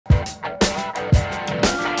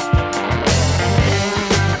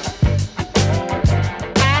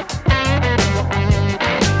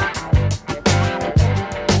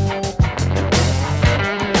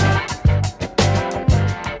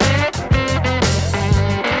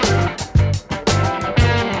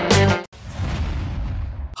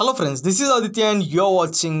Hello friends, this is Aditya and you're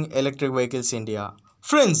watching Electric Vehicles India.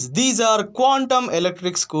 Friends, these are quantum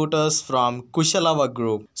electric scooters from Kushalava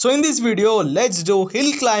group. So in this video, let's do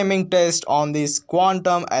hill climbing test on these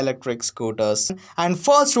quantum electric scooters. And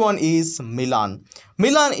first one is Milan.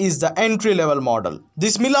 Milan is the entry level model.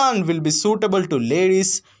 This Milan will be suitable to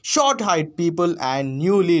ladies, short height people and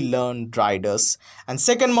newly learned riders. And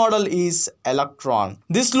second model is Electron.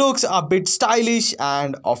 This looks a bit stylish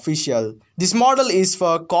and official. This model is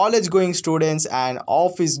for college going students and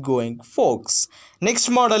office going folks. Next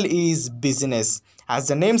model is Business. As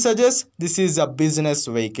the name suggests, this is a business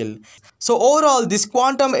vehicle. So overall, these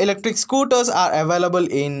quantum electric scooters are available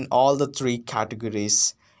in all the three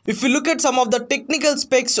categories. If you look at some of the technical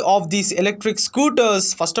specs of these electric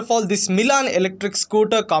scooters, first of all, this Milan electric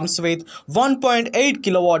scooter comes with 1.8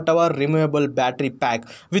 kilowatt-hour removable battery pack,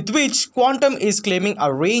 with which Quantum is claiming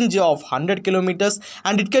a range of 100 kilometers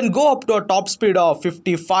and it can go up to a top speed of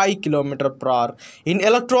 55 km per hour. In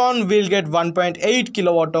Electron, we'll get 1.8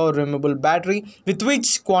 kilowatt-hour removable battery, with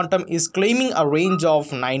which Quantum is claiming a range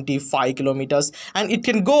of 95 kilometers and it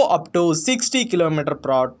can go up to 60 km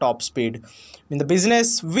per hour top speed. In the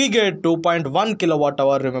Business, we get 2.1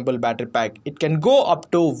 kilowatt-hour removable battery pack. It can go up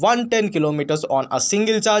to 110 kilometers on a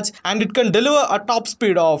single charge and it can deliver a top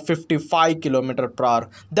speed of 55 km per hour.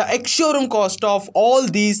 The ex-showroom cost of all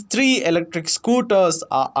these three electric scooters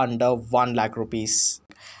are under 1 lakh rupees.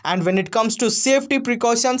 And when it comes to safety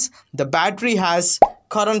precautions, the battery has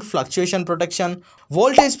current fluctuation protection,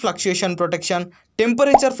 voltage fluctuation protection,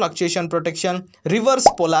 temperature fluctuation protection, reverse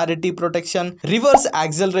polarity protection, reverse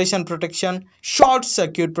acceleration protection, short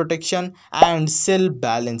circuit protection and cell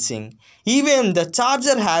balancing. Even the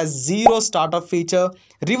charger has zero startup feature,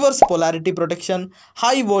 reverse polarity protection,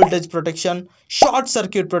 high voltage protection, short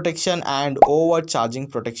circuit protection and overcharging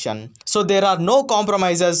protection. So there are no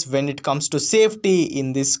compromises when it comes to safety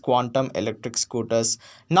in these quantum electric scooters.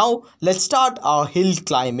 Now let's start our hill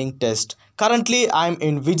climbing test. Currently, I am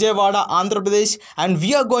in Vijayawada, Andhra Pradesh and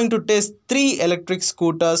we are going to test 3 electric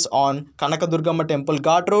scooters on Kaakadurgamma Temple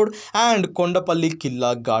Ghat Road and Kondapally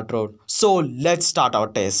Killa Ghat Road. So let's start our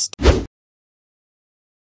test.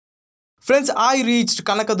 Friends, I reached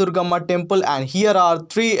Kaakadurgamma Temple and here are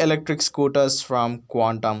 3 electric scooters from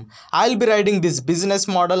Quantum. I'll be riding this business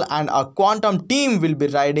model and our Quantum team will be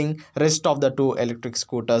riding rest of the 2 electric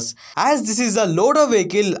scooters. As this is a loader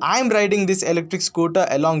vehicle, I'm riding this electric scooter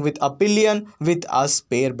along with a pillion with a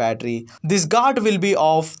spare battery. This ghat will be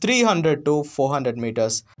of 300 to 400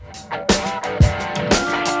 meters.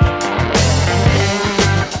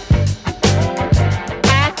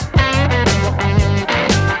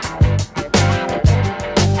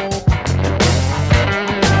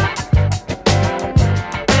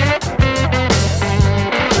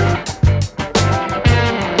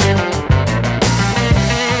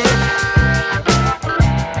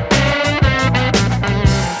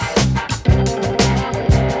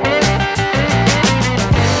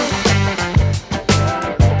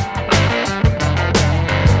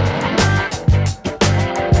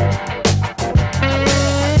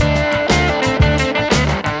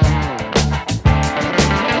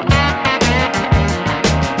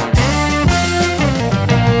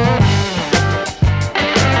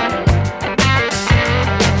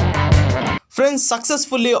 Friends,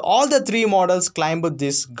 successfully all the 3 models climbed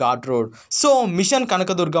this ghat road. So Mission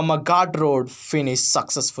Kaakadurgamma Ghat Road finished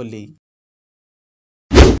successfully.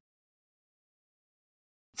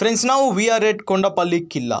 Friends, now we are at Kondapally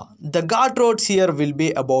Killa. The ghat roads here will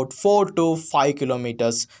be about 4 to 5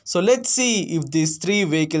 kilometers. So let's see if these 3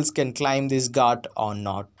 vehicles can climb this ghat or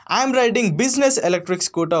not. I am riding business electric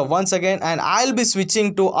scooter once again and I'll be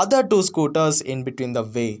switching to other 2 scooters in between the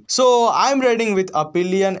way. So I'm riding with a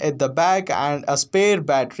pillion at the back and a spare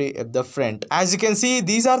battery at the front. As you can see,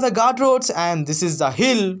 these are the ghat roads and this is the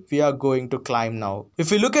hill we are going to climb now.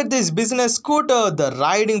 If you look at this business scooter, the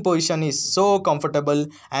riding position is so comfortable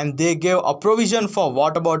and they gave a provision for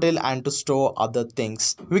water bottle and to store other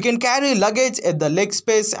things. We can carry luggage at the leg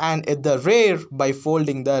space and at the rear by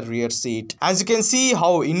folding the rear seat. As you can see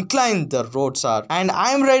how inclined the roads are, and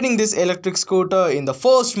I am riding this electric scooter in the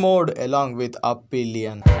first mode along with a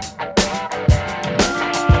pillion.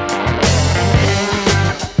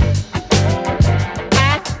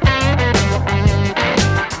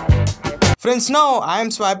 Friends, now I am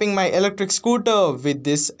swapping my electric scooter with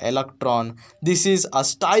this Electron. This is a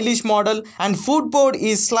stylish model and footboard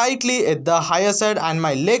is slightly at the higher side and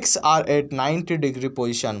my legs are at 90-degree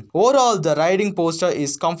position. Overall, the riding posture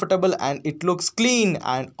is comfortable and it looks clean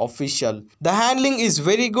and official. The handling is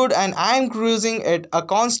very good and I am cruising at a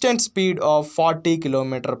constant speed of 40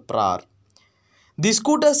 km/h. The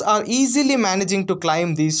scooters are easily managing to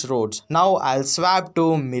climb these roads. Now I'll swap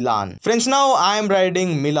to Milan. Friends, now I am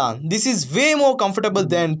riding Milan. This is way more comfortable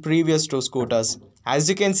than previous two scooters. As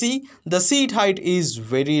you can see, the seat height is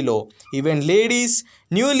very low. Even ladies,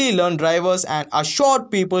 newly learned drivers and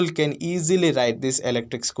short people can easily ride these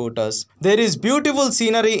electric scooters. There is beautiful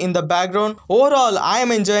scenery in the background. Overall, I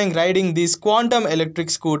am enjoying riding these quantum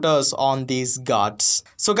electric scooters on these ghats.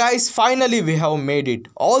 So guys, finally we have made it.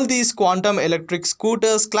 All these quantum electric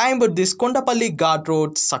scooters climbed this Kondapally ghat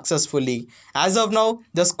road successfully. As of now,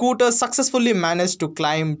 the scooters successfully managed to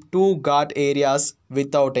climb 2 ghat areas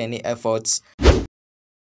without any efforts.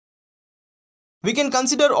 We can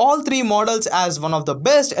consider all 3 models as one of the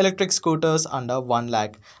best electric scooters under 1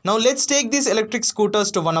 lakh. Now let's take these electric scooters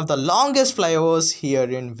to one of the longest flyovers here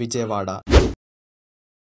in Vijayawada.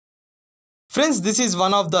 Friends, this is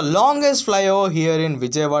one of the longest flyover here in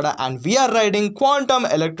Vijayawada and we are riding quantum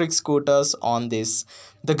electric scooters on this.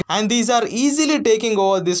 And these are easily taking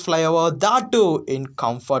over this flyover, that too in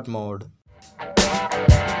comfort mode.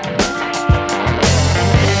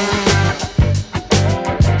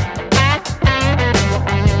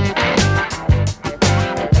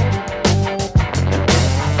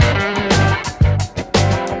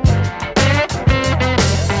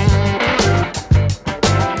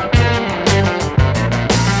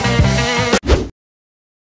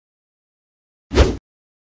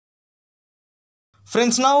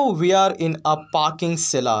 Friends, now we are in a parking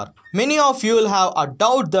cellar. Many of you will have a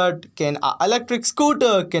doubt that can an electric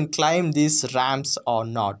scooter can climb these ramps or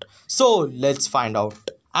not. So let's find out.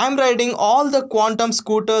 I am riding all the quantum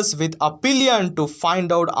scooters with a pillion to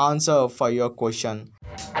find out answer for your question.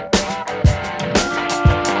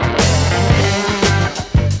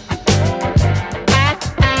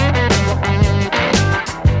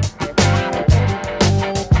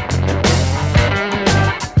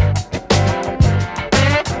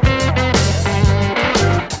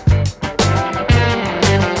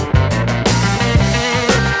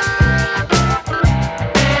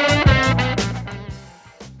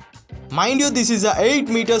 Mind you, this is a 8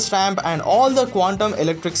 meters ramp and all the quantum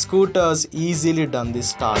electric scooters easily done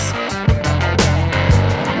this task.